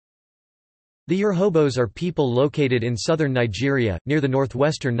The Urhobos are people located in southern Nigeria, near the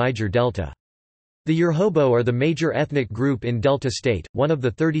northwestern Niger Delta. The Urhobo are the major ethnic group in Delta State, one of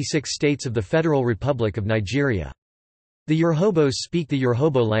the 36 states of the Federal Republic of Nigeria. The Urhobos speak the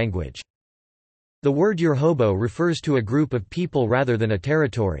Urhobo language. The word Urhobo refers to a group of people rather than a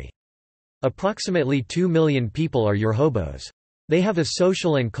territory. Approximately 2 million people are Urhobos. They have a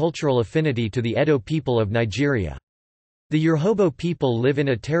social and cultural affinity to the Edo people of Nigeria. The Urhobo people live in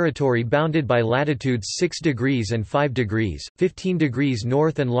a territory bounded by latitudes 6 degrees and 5 degrees, 15 degrees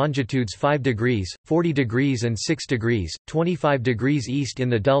north and longitudes 5 degrees, 40 degrees and 6 degrees, 25 degrees east in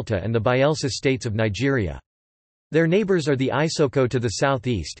the Delta and the Bayelsa states of Nigeria. Their neighbors are the Isoko to the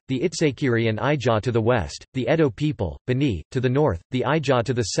southeast, the Itsekiri and Ija to the west, the Edo people, Bani, to the north, the Ija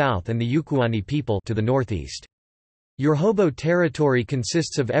to the south and the Ukuani people to the northeast. Urhobo territory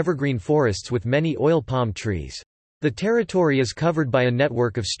consists of evergreen forests with many oil palm trees. The territory is covered by a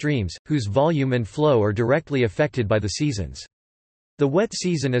network of streams, whose volume and flow are directly affected by the seasons. The wet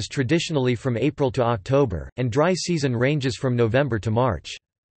season is traditionally from April to October, and dry season ranges from November to March.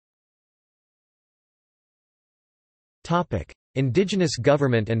 Indigenous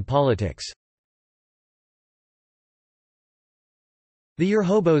government and politics. The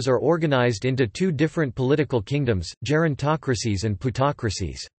Urhobos are organized into two different political kingdoms, gerontocracies and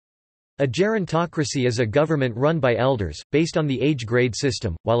plutocracies. A gerontocracy is a government run by elders, based on the age grade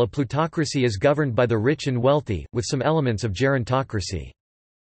system, while a plutocracy is governed by the rich and wealthy, with some elements of gerontocracy.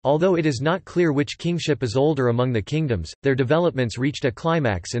 Although it is not clear which kingship is older among the kingdoms, their developments reached a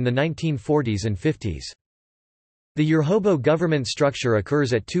climax in the 1940s and 50s. The Urhobo government structure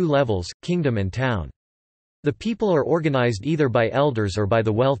occurs at two levels, kingdom and town. The people are organized either by elders or by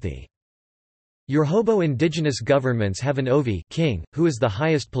the wealthy. Urhobo indigenous governments have an Ovi king, who is the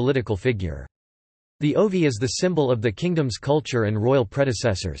highest political figure. The Ovi is the symbol of the kingdom's culture and royal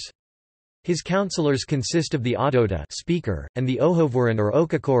predecessors. His councillors consist of the Adota speaker, and the Ohovuran or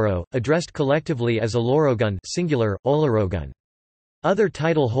Okokoro, addressed collectively as Olorogun singular, Olorogun. Other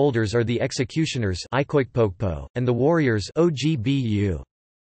title holders are the executioners and the warriors Ogbu.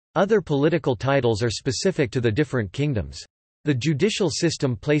 Other political titles are specific to the different kingdoms. The judicial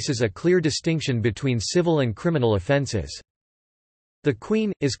system places a clear distinction between civil and criminal offences. The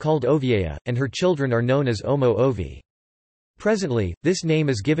queen is called Ovieya, and her children are known as Omo Ovi. Presently, this name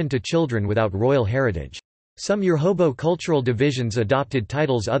is given to children without royal heritage. Some Urhobo cultural divisions adopted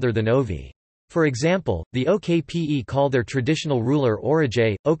titles other than Ovi. For example, the Okpe call their traditional ruler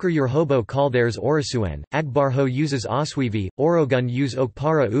Orije, Okar Urhobo call theirs Orisuan, Agbarho uses Oswivi, Orogun use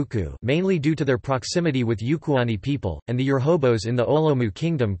Okpara Uku mainly due to their proximity with Ukuani people, and the Urhobos in the Olomu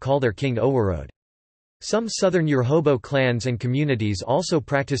kingdom call their king Owarode. Some southern Urhobo clans and communities also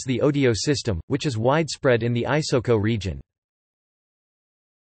practice the Odio system, which is widespread in the Isoko region.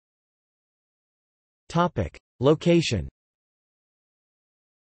 Location.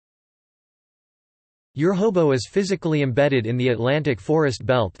 Urhobo is physically embedded in the Atlantic forest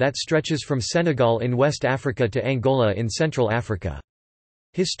belt that stretches from Senegal in West Africa to Angola in Central Africa.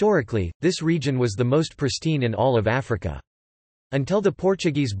 Historically, this region was the most pristine in all of Africa. Until the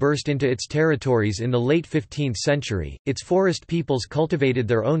Portuguese burst into its territories in the late 15th century, its forest peoples cultivated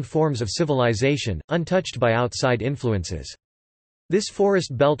their own forms of civilization, untouched by outside influences. This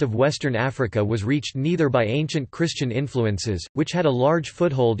forest belt of Western Africa was reached neither by ancient Christian influences, which had a large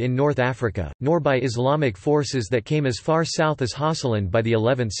foothold in North Africa, nor by Islamic forces that came as far south as Hausaland by the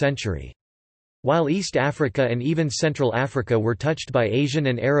 11th century. While East Africa and even Central Africa were touched by Asian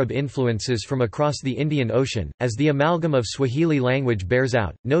and Arab influences from across the Indian Ocean, as the amalgam of Swahili language bears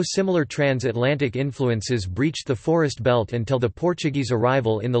out, no similar transatlantic influences breached the forest belt until the Portuguese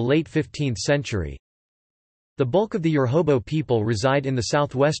arrival in the late 15th century. The bulk of the Urhobo people reside in the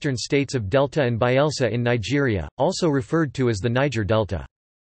southwestern states of Delta and Bayelsa in Nigeria, also referred to as the Niger Delta.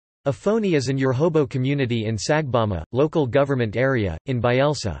 Afoni is an Urhobo community in Sagbama, local government area, in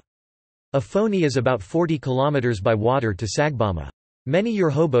Bayelsa. Afoni is about 40 km by water to Sagbama. Many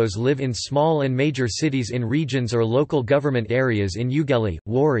Urhobos live in small and major cities in regions or local government areas in Ughelli,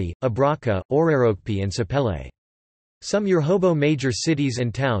 Wari, Abraka, Orerokpi and Sapele. Some Urhobo major cities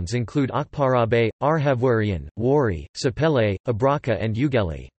and towns include Akparabe, Arhavwarian, Wari, Sapele, Abraka and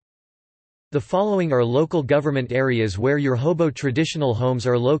Ughelli. The following are local government areas where Urhobo traditional homes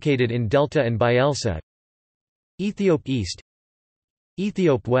are located in Delta and Bayelsa: Ethiop East,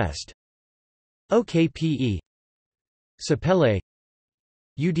 Ethiop West, Okpe, Sapele,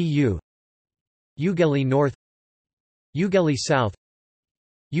 Udu, Ughelli North, Ughelli South,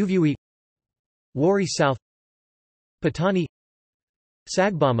 Uvui, Wari South, Patani,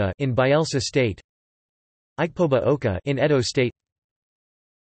 Sagbama in Bayelsa State, Ikpoba Oka in Edo State.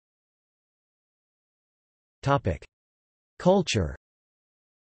 Culture.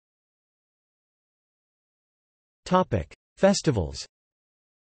 Festivals.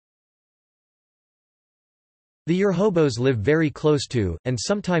 The Urhobos live very close to, and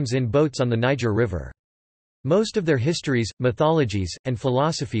sometimes in boats on the Niger River. Most of their histories, mythologies, and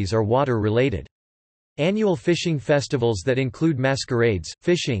philosophies are water-related. Annual fishing festivals that include masquerades,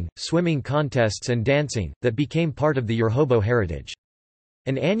 fishing, swimming contests and dancing, that became part of the Urhobo heritage.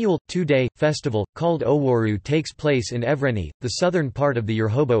 An annual, 2-day, festival, called Oworu takes place in Evreni, the southern part of the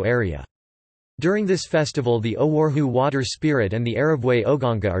Urhobo area. During this festival the Oworhu water spirit and the Arabwe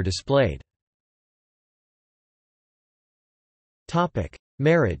Oganga are displayed.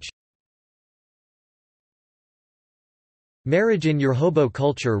 Marriage. Marriage in Urhobo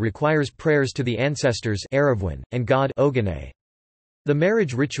culture requires prayers to the ancestors and God Ogane. The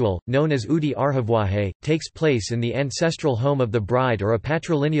marriage ritual, known as Udi Arhavwahe, takes place in the ancestral home of the bride or a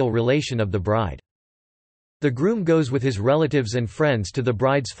patrilineal relation of the bride. The groom goes with his relatives and friends to the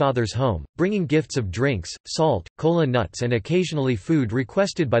bride's father's home, bringing gifts of drinks, salt, kola nuts and occasionally food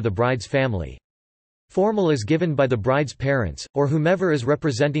requested by the bride's family. Formal is given by the bride's parents, or whomever is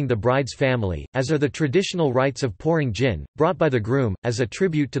representing the bride's family, as are the traditional rites of pouring gin, brought by the groom, as a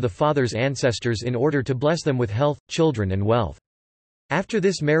tribute to the father's ancestors in order to bless them with health, children and wealth. After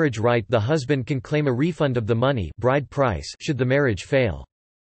this marriage rite the husband can claim a refund of the money bride price should the marriage fail.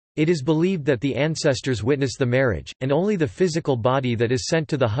 It is believed that the ancestors witness the marriage, and only the physical body that is sent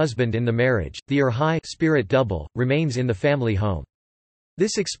to the husband in the marriage, the Urhai spirit double, remains in the family home.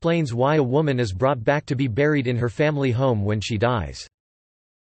 This explains why a woman is brought back to be buried in her family home when she dies.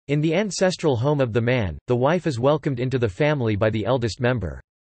 In the ancestral home of the man, the wife is welcomed into the family by the eldest member.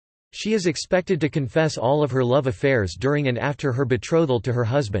 She is expected to confess all of her love affairs during and after her betrothal to her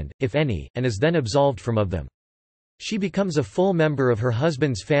husband, if any, and is then absolved from of them. She becomes a full member of her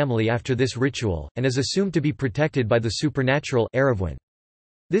husband's family after this ritual, and is assumed to be protected by the supernatural Aravwin.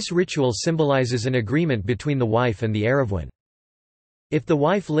 This ritual symbolizes an agreement between the wife and the Aravwin. If the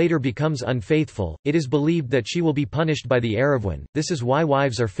wife later becomes unfaithful, it is believed that she will be punished by the Aravwin. This is why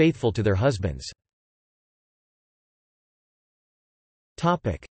wives are faithful to their husbands.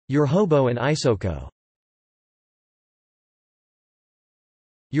 Urhobo and Isoko.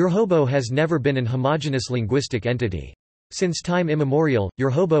 Urhobo has never been an homogeneous linguistic entity. Since time immemorial,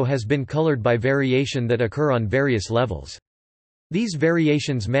 Urhobo has been colored by variation that occur on various levels. These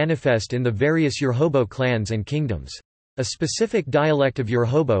variations manifest in the various Urhobo clans and kingdoms. A specific dialect of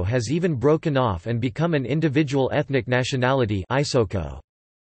Urhobo has even broken off and become an individual ethnic nationality Isoko.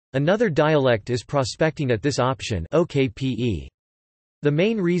 Another dialect is prospecting at this option OKPE. The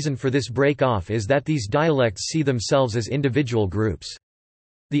main reason for this break-off is that these dialects see themselves as individual groups.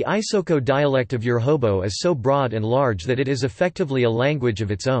 The Isoko dialect of Urhobo is so broad and large that it is effectively a language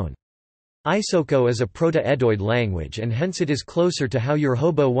of its own. Isoko is a Proto-Edoid language and hence it is closer to how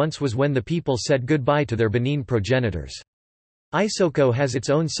Urhobo once was when the people said goodbye to their Benin progenitors. Isoko has its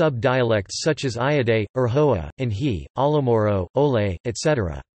own sub-dialects such as Iade, Urhoa, Inhi, Olomoro, Ole,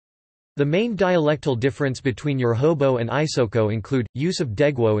 etc. The main dialectal difference between Urhobo and Isoko include, use of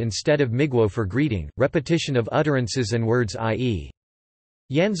degwo instead of migwo for greeting, repetition of utterances and words i.e.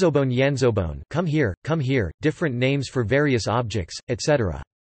 Yanzobone come here, different names for various objects, etc.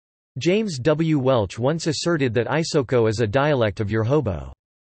 James W. Welch once asserted that Isoko is a dialect of Urhobo.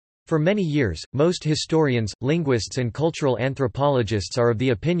 For many years, most historians, linguists and cultural anthropologists are of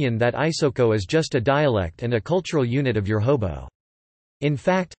the opinion that Isoko is just a dialect and a cultural unit of Urhobo. In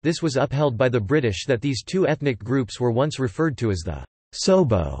fact, this was upheld by the British that these two ethnic groups were once referred to as the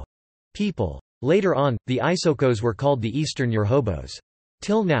Sobo people. Later on, the Isokos were called the Eastern Urhobos.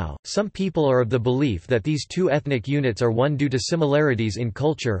 Till now, some people are of the belief that these two ethnic units are one due to similarities in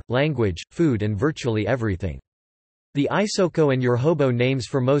culture, language, food and virtually everything. The Isoko and Urhobo names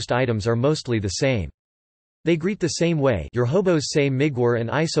for most items are mostly the same. They greet the same way. Urhobos say migwar and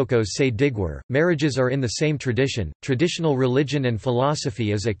Isokos say digwar. Marriages are in the same tradition, traditional religion and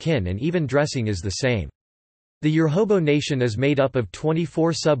philosophy is akin and even dressing is the same. The Urhobo nation is made up of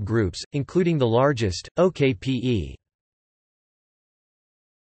 24 sub-groups, including the largest, OKPE.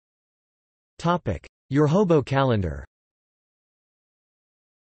 Urhobo calendar.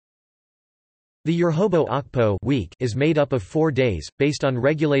 The Urhobo Akpo week is made up of 4 days, based on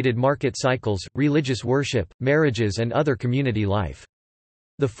regulated market cycles, religious worship, marriages and other community life.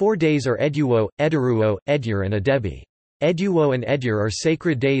 The 4 days are Eduo, Eduruo, Edyur and Adebi. Eduo and Edyur are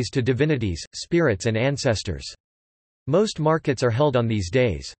sacred days to divinities, spirits and ancestors. Most markets are held on these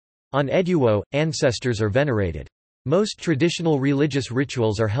days. On Eduo, ancestors are venerated. Most traditional religious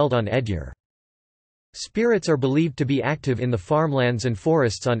rituals are held on Edyur. Spirits are believed to be active in the farmlands and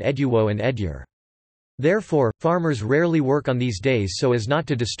forests on Eduo and Edyur. Therefore, farmers rarely work on these days so as not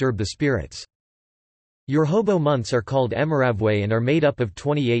to disturb the spirits. Urhobo months are called Emiravwe and are made up of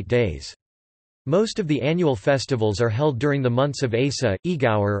 28 days. Most of the annual festivals are held during the months of Asa,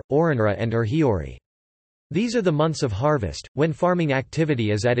 Igaur, Oranra and Urhiori. These are the months of harvest, when farming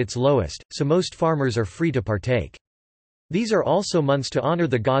activity is at its lowest, so most farmers are free to partake. These are also months to honor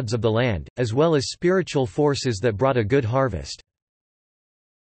the gods of the land, as well as spiritual forces that brought a good harvest.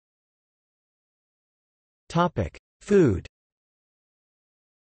 Food.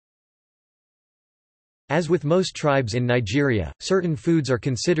 As with most tribes in Nigeria, certain foods are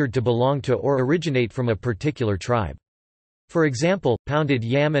considered to belong to or originate from a particular tribe. For example, pounded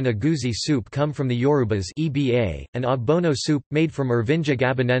yam and agusi soup come from the Yorubas (EBA), and ogbono soup, made from Irvinja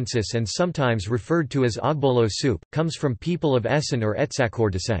gabonensis and sometimes referred to as ogbolo soup, comes from people of Esan or Etsakor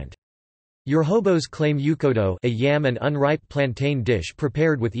descent. Urhobos claim yukodo, a yam and unripe plantain dish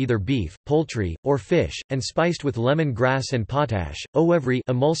prepared with either beef, poultry, or fish, and spiced with lemon grass and potash, owevri,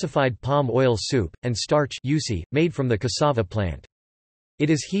 emulsified palm oil soup, and starch yusi, made from the cassava plant.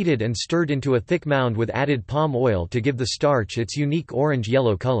 It is heated and stirred into a thick mound with added palm oil to give the starch its unique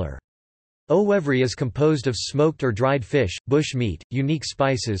orange-yellow color. Owevri is composed of smoked or dried fish, bush meat, unique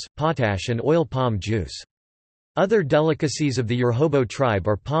spices, potash and oil palm juice. Other delicacies of the Urhobo tribe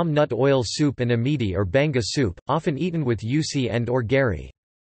are palm nut oil soup and amidi or banga soup, often eaten with yusi and or gari.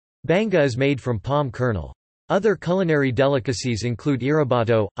 Banga is made from palm kernel. Other culinary delicacies include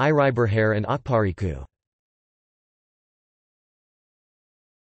irabato, iriberhare and akpariku.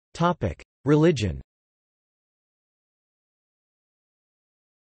 Religion.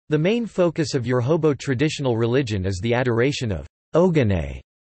 The main focus of Urhobo traditional religion is the adoration of Ogene,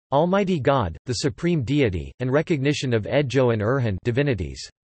 Almighty God, the supreme deity, and recognition of Edjo and Urhan divinities.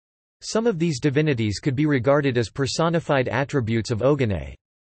 Some of these divinities could be regarded as personified attributes of Ogene.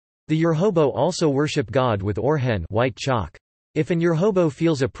 The Urhobo also worship God with Orhen white chalk. If an Urhobo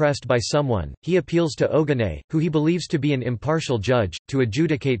feels oppressed by someone, he appeals to Ogene, who he believes to be an impartial judge, to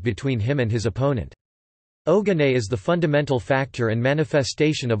adjudicate between him and his opponent. Ogene is the fundamental factor and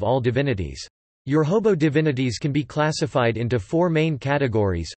manifestation of all divinities. Urhobo divinities can be classified into four main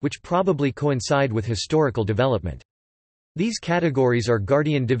categories, which probably coincide with historical development. These categories are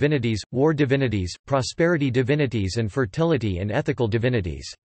guardian divinities, war divinities, prosperity divinities and fertility and ethical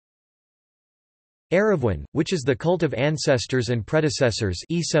divinities. Eravwan, which is the cult of ancestors and predecessors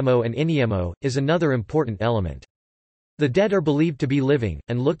Isemo and Iniemo, is another important element. The dead are believed to be living,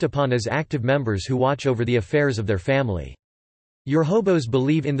 and looked upon as active members who watch over the affairs of their family. Urhobos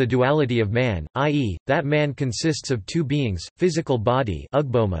believe in the duality of man, i.e., that man consists of two beings, physical body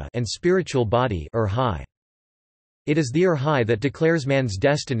and spiritual body It is the Urhai that declares man's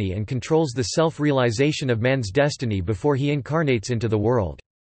destiny and controls the self-realization of man's destiny before he incarnates into the world.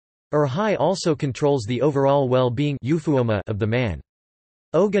 Urhai also controls the overall well-being of the man.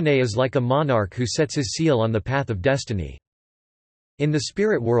 Ogene is like a monarch who sets his seal on the path of destiny. In the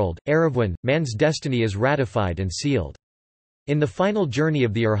spirit world, Eravwan, man's destiny is ratified and sealed. In the final journey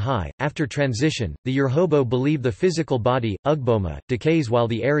of the Urhai, after transition, the Urhobo believe the physical body, Ugboma, decays while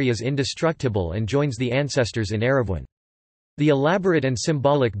the area is indestructible and joins the ancestors in Eravwan. The elaborate and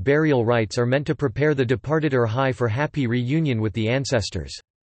symbolic burial rites are meant to prepare the departed Urhai for happy reunion with the ancestors.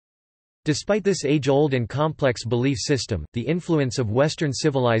 Despite this age-old and complex belief system, the influence of Western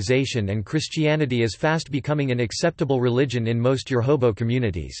civilization and Christianity is fast becoming an acceptable religion in most Urhobo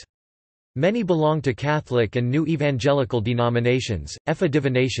communities. Many belong to Catholic and New Evangelical denominations. Ifa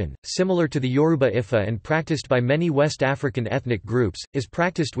divination, similar to the Yoruba Ifa and practiced by many West African ethnic groups, is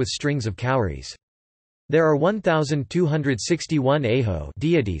practiced with strings of cowries. There are 1,261 Aho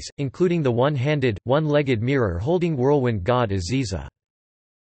deities, including the one-handed, one-legged mirror holding whirlwind god Aziza.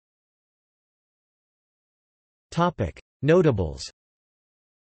 Notables.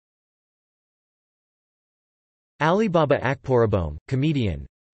 Alibaba Akporabome, comedian.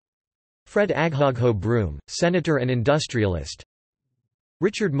 Fred Aghogho Broom, senator and industrialist.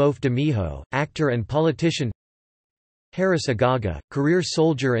 Richard Mofe Demiho, actor and politician. Harris Agaga, career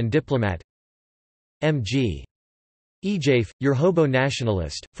soldier and diplomat. M.G. Ejafe, Urhobo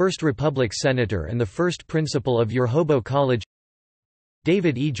nationalist, First Republic senator and the first principal of Urhobo College.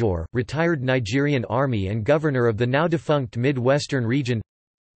 David Ejor, retired Nigerian Army and governor of the now-defunct Mid-Western region.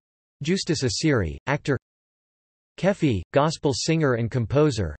 Justus Asiri, actor. Kefi, gospel singer and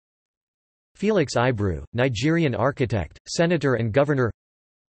composer. Felix Ibru, Nigerian architect, senator and governor.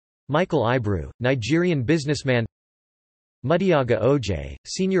 Michael Ibru, Nigerian businessman. Mudiaga Ojay,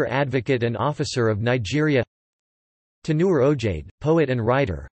 senior advocate and officer of Nigeria. Tanur Ojade, poet and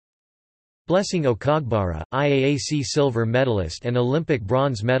writer. Blessing Okagbara, IAAC silver medalist and Olympic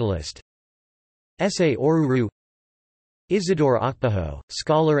bronze medalist. Ese Oruru, Isidore Akbaho,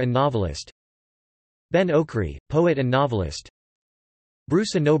 scholar and novelist. Ben Okri, poet and novelist.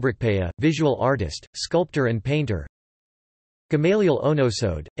 Bruce Inobrikpeya, visual artist, sculptor and painter. Gamaliel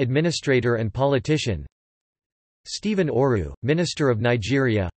Onosode, administrator and politician. Stephen Oru, Minister of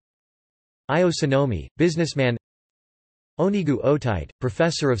Nigeria. Io Sonomi, businessman. Onigu Otite,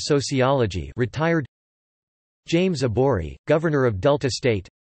 Professor of Sociology, retired. James Abori, Governor of Delta State.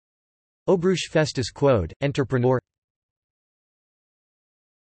 Obruch Festus Quode, entrepreneur.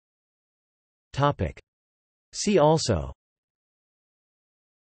 Topic. See also: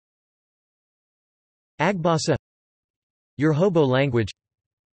 Agbasa, Urhobo language.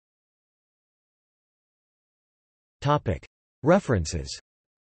 Topic. References.